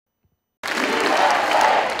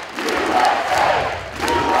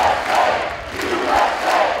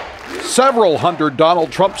Several hundred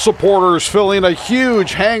Donald Trump supporters filling a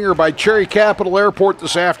huge hangar by Cherry Capital Airport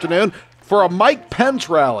this afternoon for a Mike Pence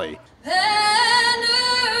rally.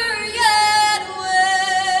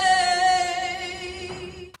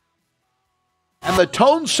 And the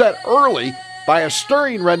tone set early by a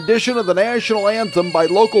stirring rendition of the national anthem by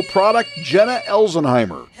local product Jenna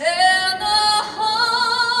Elsenheimer.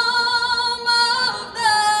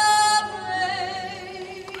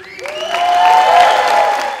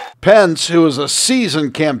 Pence, who is a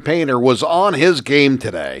seasoned campaigner, was on his game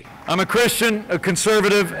today. I'm a Christian, a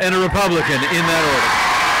conservative, and a Republican in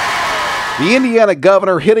that order. The Indiana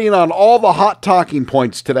governor hitting on all the hot talking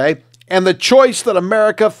points today and the choice that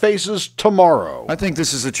America faces tomorrow. I think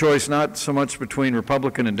this is a choice not so much between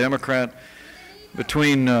Republican and Democrat,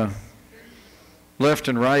 between left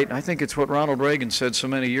and right. I think it's what Ronald Reagan said so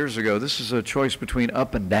many years ago. This is a choice between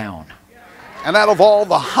up and down. And out of all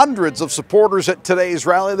the hundreds of supporters at today's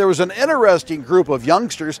rally, there was an interesting group of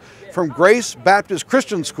youngsters from Grace Baptist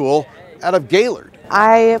Christian School out of Gaylord.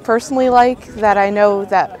 I personally like that I know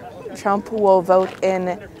that Trump will vote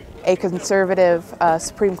in a conservative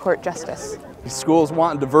Supreme Court justice. Schools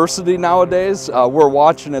want diversity nowadays. We're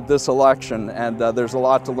watching it this election, and there's a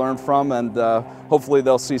lot to learn from, and hopefully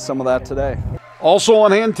they'll see some of that today. Also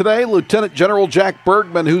on hand today, Lieutenant General Jack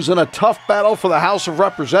Bergman, who's in a tough battle for the House of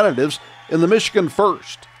Representatives in the Michigan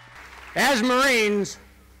 1st. As Marines,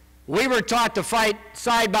 we were taught to fight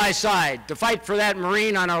side by side, to fight for that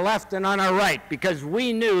Marine on our left and on our right, because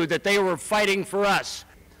we knew that they were fighting for us.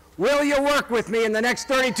 Will you work with me in the next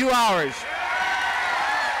 32 hours?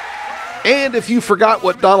 And if you forgot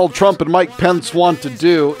what Donald Trump and Mike Pence want to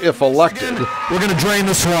do if elected, we're going to drain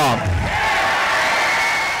the swamp.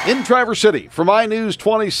 In Traverse City, from iNews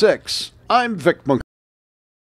 26, I'm Vic McCarty.